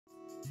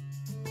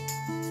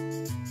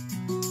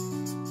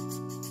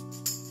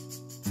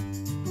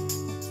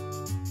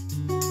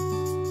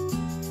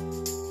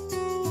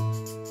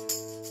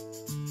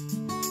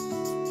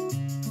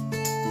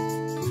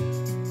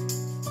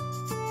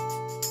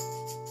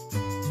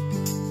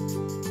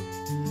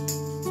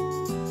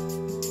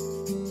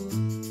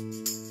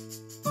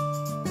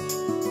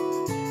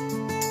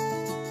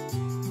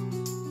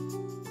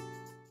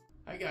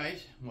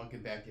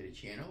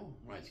the channel,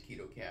 Ron's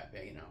Keto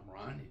Cafe, and I'm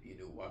Ron. If you're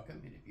new,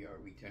 welcome, and if you're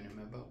a returning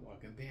member,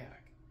 welcome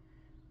back.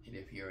 And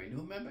if you're a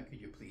new member,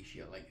 could you please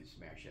share, like, and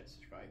smash that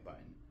subscribe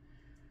button.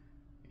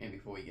 And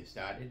before we get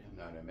started, I'm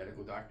not a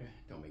medical doctor,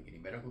 don't make any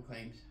medical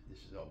claims. This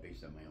is all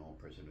based on my own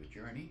personal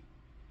journey.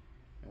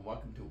 And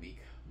welcome to week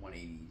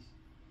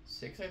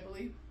 186, I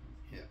believe.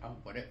 If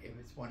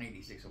it's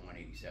 186 or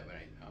 187,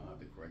 I'll have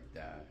the correct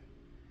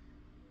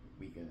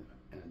week and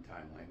the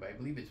timeline, but I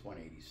believe it's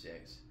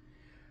 186.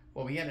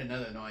 Well, we had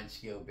another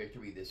non-scale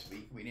victory this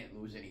week. We didn't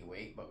lose any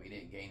weight, but we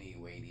didn't gain any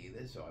weight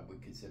either, so I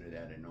would consider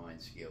that a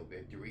non-scale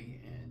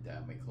victory.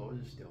 And my clothes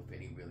are still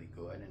fitting really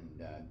good,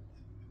 and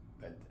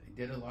but I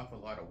did an awful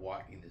lot of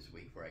walking this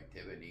week for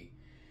activity.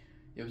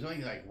 There was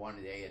only like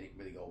one day I didn't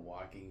really go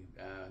walking.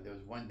 There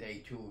was one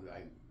day too,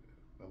 I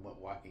went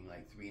walking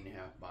like 3.5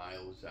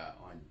 miles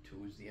on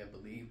Tuesday, I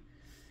believe.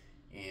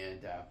 And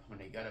when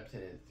I got up to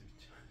the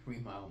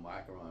 3-mile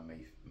marker on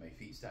my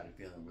feet started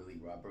feeling really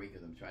rubbery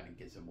because I'm trying to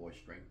get some more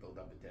strength built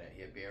up into that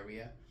hip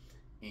area.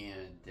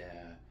 And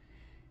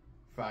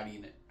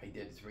Friday, I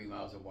did 3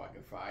 miles of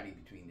walking Friday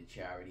between the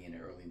charity and the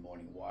early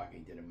morning walk. I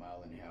did a 1.5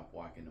 mile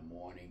walk in the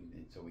morning,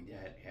 and so we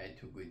had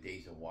 2 good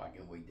days of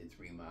walking. We did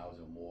 3 miles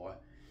or more,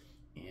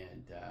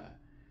 and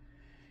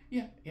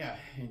yeah.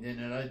 And then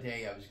another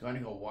day I was going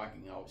to go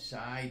walking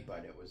outside,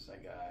 but it was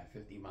like a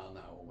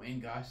 50-mile-an-hour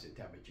wind gust. The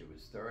temperature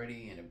was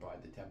 30, and it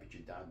brought the temperature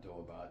down to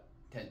about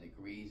 10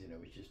 degrees, and it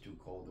was just too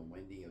cold and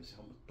windy. It was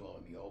almost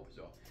blowing me over.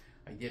 So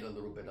I did a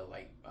little bit of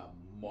like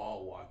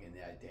mall walking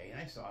that day, and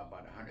I saw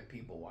about 100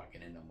 people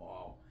walking in the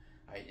mall.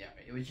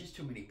 It was just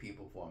too many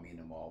people for me in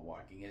the mall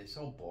walking, and it's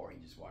so boring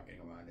just walking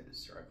around in a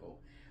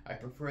circle. I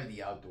prefer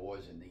the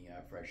outdoors and the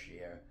fresh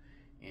air,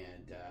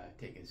 and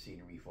taking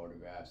scenery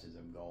photographs as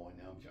I'm going.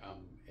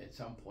 I'm at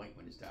some point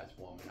when it starts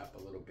warming up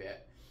a little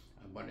bit,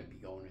 I'm going to be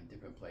going in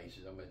different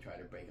places. I'm going to try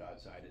to break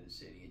outside of the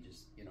city and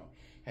just,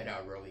 head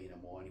out early in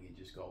the morning and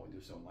just go and do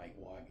some light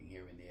walking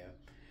here and there,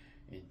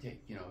 and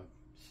take,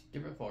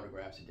 different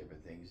photographs of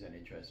different things that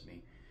interest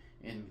me.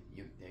 And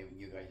you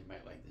guys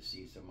might like to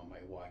see some of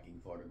my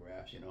walking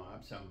photographs. I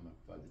have some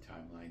for the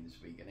timeline this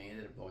week, and I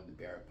ended up going to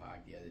Berg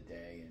Park the other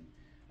day, and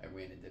I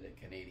ran into the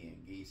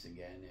Canadian geese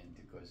again, and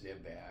because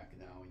they're back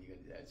now, and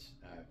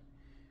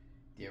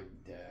they're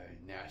the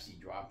nasty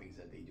droppings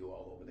that they do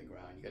all over the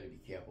ground. You got to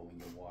be careful when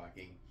you're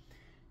walking.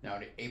 Now,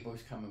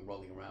 April's coming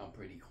rolling around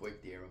pretty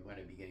quick there. I'm going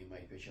to be getting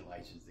my fishing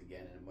license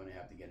again, and I'm going to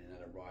have to get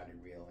another rod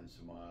and reel and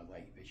some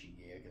light fishing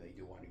gear because I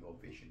do want to go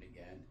fishing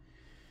again.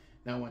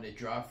 Now, on the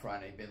job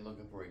front, I've been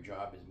looking for a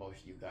job, as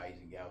most of you guys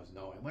and gals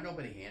know. I went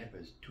over to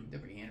Hannaford's, 2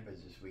 different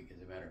Hannaford's this week,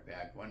 as a matter of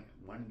fact. One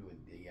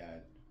with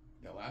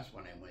the last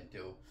one I went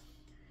to,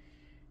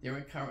 they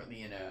were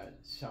currently in a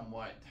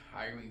somewhat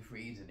hiring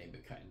freeze, and they've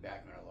been cutting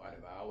back on a lot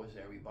of hours,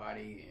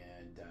 everybody,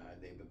 and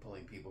they've been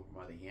pulling people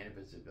from other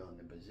Hannaford's to fill in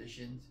the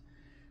positions.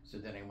 So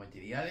then I went to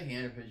the other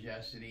Hannaford's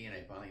yesterday, and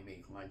I finally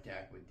made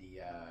contact with the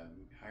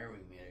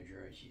hiring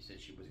manager, and she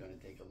said she was going to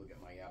take a look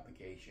at my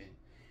application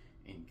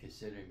and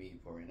consider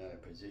me for another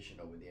position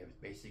over there. It's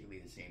basically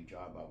the same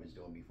job I was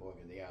doing before,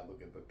 because they are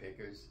looking for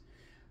pickers,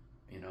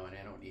 and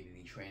I don't need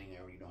any training. I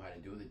already know how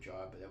to do the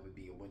job, but that would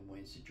be a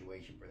win-win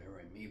situation for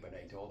her and me. But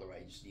I told her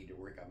I just need to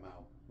work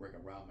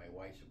around my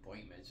wife's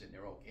appointments, and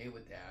they're okay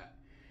with that.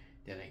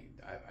 Then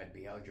I'd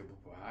be eligible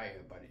for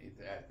hire. But if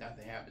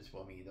nothing happens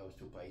for me in those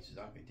 2 places,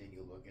 I'll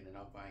continue looking, and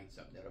I'll find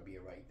something that'll be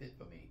a right fit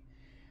for me.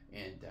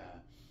 And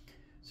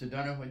so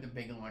Donna went to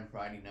bingo on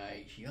Friday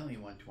night. She only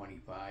won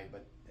 25,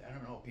 but I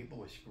don't know, people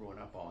were screwing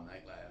up all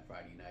night last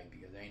Friday night,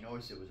 because I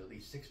noticed there was at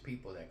least 6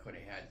 people that could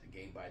have had the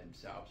game by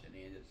themselves, and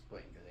they ended up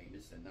splitting because they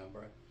missed a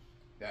number.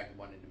 In fact,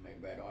 one of them I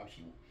read off,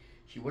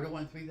 she would have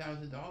won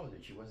 $3,000,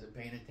 and she wasn't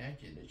paying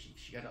attention. That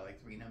she got it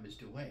like 3 numbers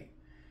too late.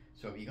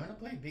 So if you're gonna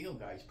play bingo,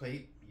 guys,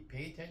 pay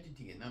attention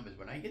to your numbers.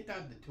 When I get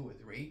down to 2 or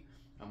 3,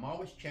 I'm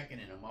always checking,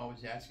 and I'm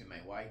always asking my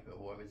wife or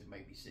whoever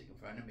might be sitting in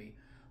front of me,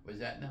 was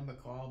that number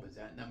called? Was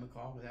that number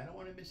called? Because I don't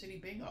want to miss any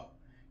bingo.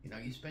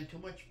 You spend too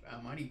much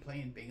money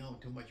playing bingo,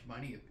 too much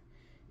money.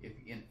 If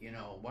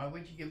why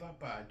would you give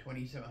up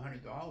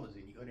 $2,700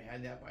 and you could have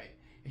had that by?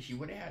 And she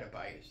would have had it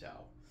by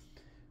herself.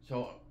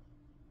 So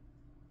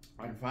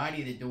on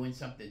Friday they're doing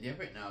something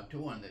different now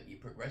too on the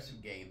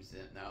progressive games.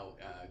 That now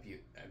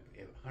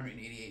if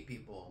 188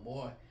 people or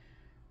more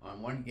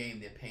on one game,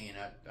 they're paying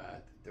out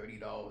 $30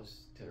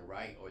 to the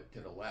right or to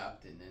the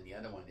left, and then the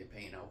other one they're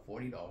paying out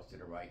 $40 to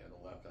the right or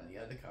the left on the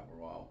other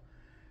coverall.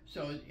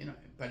 So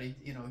but it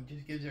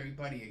just gives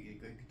everybody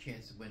a good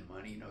chance to win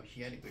money.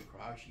 She had a good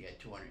crowd. She had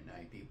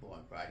 209 people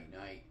on Friday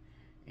night,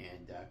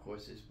 and of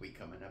course this week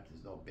coming up,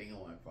 there's no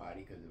bingo on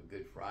Friday because of a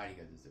Good Friday,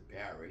 because it's a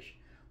parish.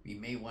 We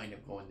may wind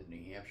up going to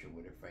New Hampshire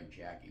with her friend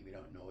Jackie. We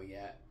don't know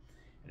yet.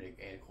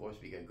 And of course,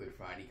 we got Good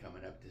Friday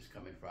coming up this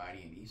coming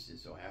Friday, and Easter.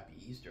 So happy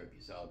Easter if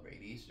you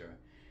celebrate Easter.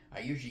 I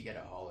usually get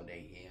a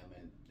holiday ham,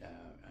 and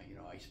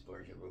I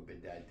splurge a little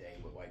bit that day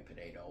with white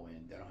potato,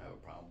 and I don't have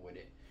a problem with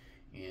it,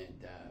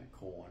 and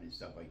corn and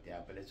stuff like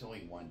that. But it's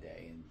only one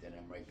day, and then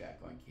I'm right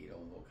back on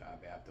keto and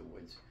low-carb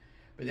afterwards.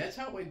 But that's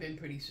how I've been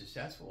pretty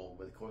successful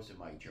over the course of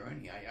my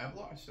journey. I've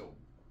lost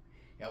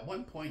At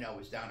one point, I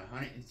was down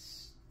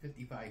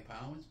 155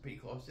 pounds, pretty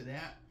close to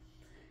that.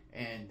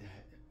 And,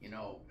 you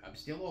know, I'm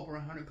still over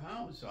 100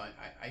 pounds, so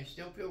I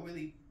still feel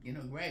really, you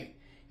know, great.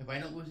 If I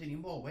don't lose any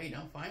more weight,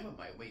 I'm fine with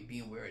my weight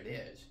being where it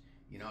is.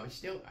 You know, I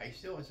still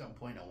at some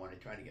point I want to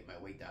try to get my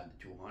weight down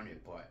to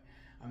 200, but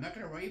I'm not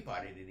going to worry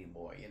about it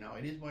anymore. You know,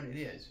 it is what it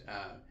is.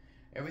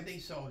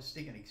 Everything's so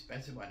stinking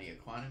expensive on the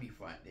economy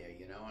front there,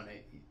 you know, and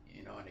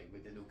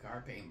with the new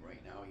car payment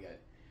right now,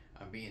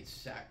 I'm being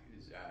socked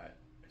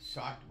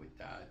with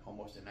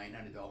almost a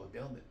 $900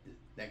 bill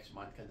next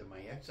month because of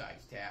my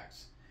excise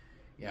tax.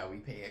 Yeah, we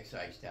pay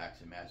excise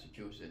tax in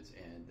Massachusetts,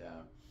 and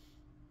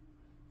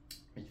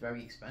it's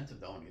very expensive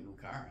to own a new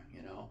car,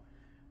 you know.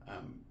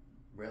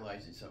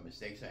 Realizing some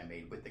mistakes I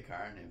made with the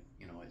car, and if,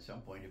 you know, at some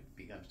point it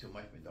becomes too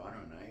much for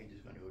Donna and I, I'm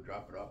just going to go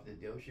drop it off at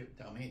the dealership and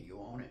tell me, hey, you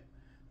own it.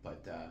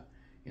 But,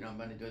 you know, I'm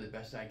going to do the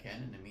best I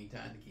can in the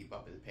meantime to keep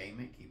up with the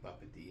payment, keep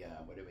up with the,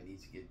 whatever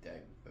needs to get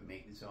for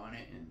maintenance on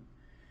it, and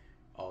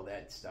all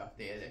that stuff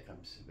there that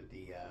comes with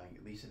the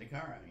leasing the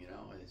car, you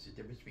know. And it's the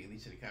difference between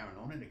leasing a car and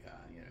owning a car,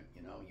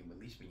 you know, you at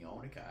least when you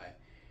own a car,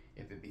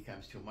 if it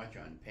becomes too much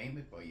on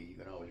payment for you, you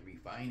can always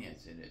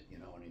refinance it, you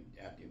know, and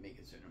after you make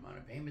a certain amount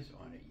of payments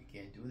on it, you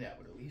can't do that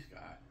with a lease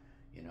car,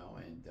 you know.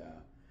 And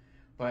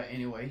but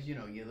anyways, you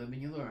know, you live and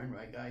you learn,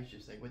 right, guys?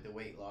 Just like with the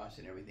weight loss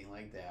and everything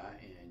like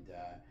that. And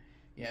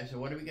yeah, so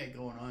what do we got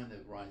going on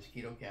at Ron's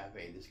Keto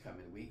Cafe this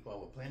coming week? Well,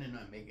 we're planning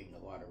on making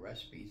a lot of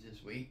recipes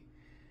this week.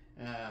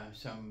 A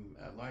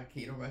lot of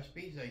keto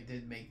recipes. I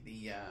did make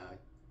the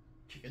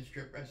chicken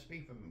strip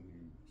recipe from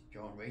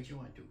Joe and Rachel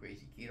on Two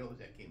Krazy Ketos.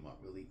 That came out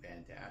really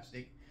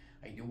fantastic.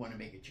 I do want to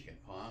make a chicken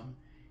palm,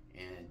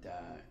 and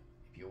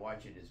if you're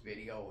watching this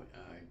video,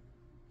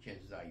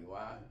 chances are you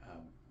are.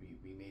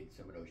 We made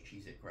some of those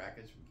Cheez-It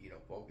crackers from Keto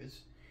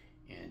Focus,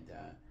 and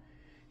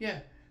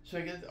yeah, so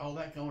I got all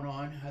that going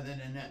on. Other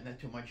than that, not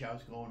too much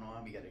else going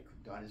on.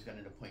 Donna's got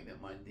an appointment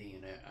Monday,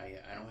 and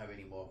I don't have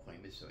any more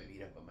appointments, so I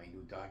meet up with my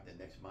new doctor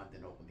next month,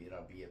 and hopefully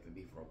that'll be it for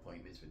me for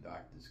appointments for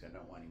doctors. I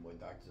don't want any more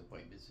doctor's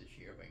appointments this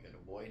year if I can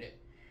avoid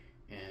it.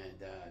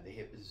 And the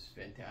hip is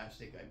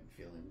fantastic. I'm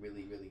feeling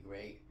really, really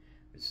great.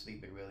 Been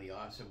sleeping really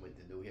awesome with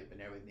the new hip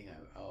and everything.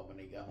 When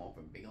I got home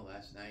from Bingo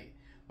last night,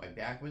 my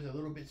back was a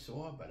little bit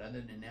sore, but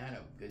other than that,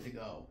 I'm good to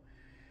go.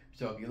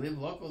 So if you live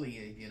locally,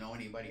 if you know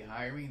anybody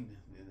hiring,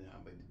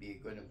 I'm going to be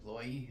a good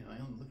employee.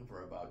 I'm looking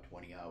for about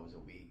 20 hours a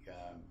week.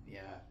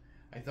 Yeah,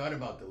 I thought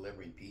about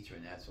delivering pizza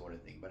and that sort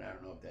of thing, but I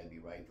don't know if that'd be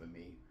right for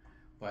me.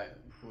 But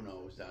who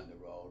knows down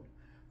the road.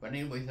 But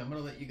anyways, I'm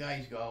going to let you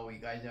guys go. You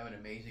guys have an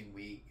amazing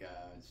week.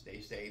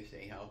 Stay safe,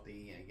 stay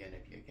healthy. And again,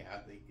 if you're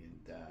Catholic and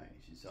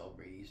you should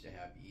celebrate Easter,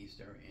 happy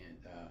Easter. And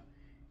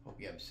hope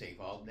you have a safe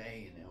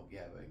holiday, and I hope you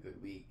have a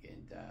good week.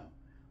 And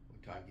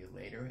we'll talk to you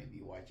later. And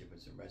be watching for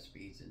some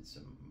recipes and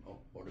some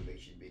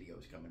motivation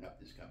videos coming up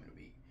this coming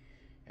week.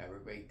 Have a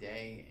great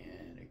day.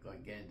 And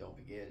again, don't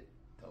forget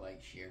to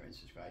like, share, and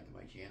subscribe to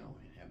my channel.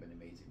 And have an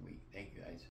amazing week. Thank you, guys.